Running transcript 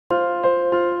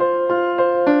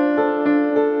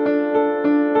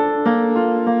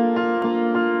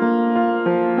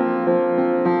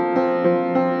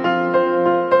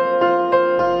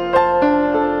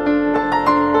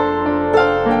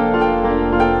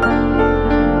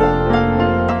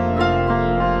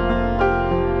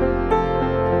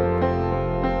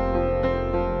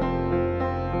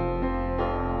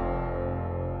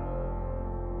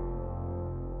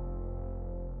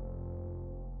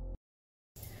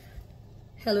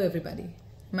Hello everybody,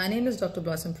 my name is Dr.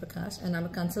 Prakash and I'm a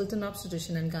consultant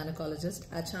obstetrician and gynecologist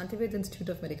at Shanti Institute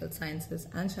of Medical Sciences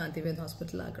and Shanti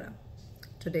Hospital, Agra.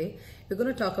 Today, we're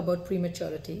going to talk about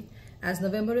prematurity as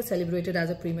November is celebrated as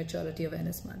a Prematurity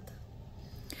Awareness Month.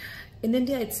 In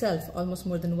India itself, almost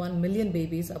more than 1 million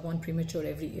babies are born premature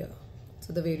every year.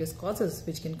 So the various causes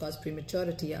which can cause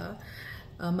prematurity are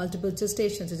multiple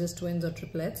gestation such as twins or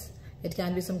triplets. It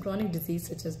can be some chronic disease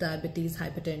such as diabetes,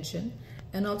 hypertension,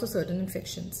 and also certain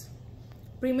infections.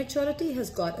 Prematurity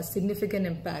has got a significant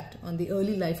impact on the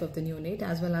early life of the neonate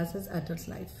as well as his adult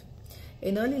life.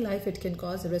 In early life, it can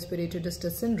cause a respiratory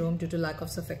distress syndrome due to lack of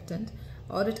surfactant,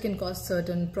 or it can cause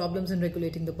certain problems in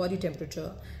regulating the body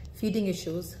temperature, feeding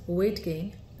issues, weight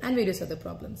gain, and various other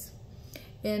problems.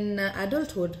 In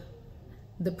adulthood,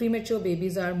 the premature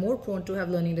babies are more prone to have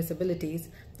learning disabilities.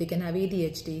 They can have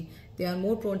ADHD. They are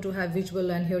more prone to have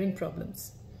visual and hearing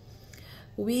problems.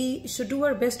 We should do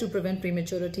our best to prevent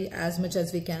prematurity as much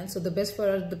as we can. So the best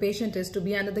for the patient is to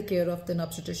be under the care of an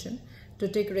obstetrician, to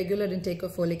take regular intake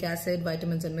of folic acid,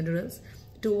 vitamins and minerals,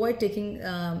 to avoid taking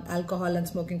alcohol and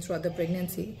smoking throughout the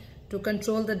pregnancy, to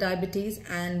control the diabetes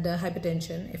and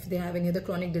hypertension if they have any other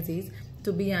chronic disease,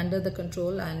 to be under the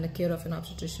control and the care of an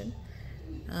obstetrician.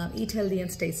 Eat healthy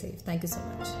and stay safe. Thank you so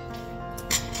much.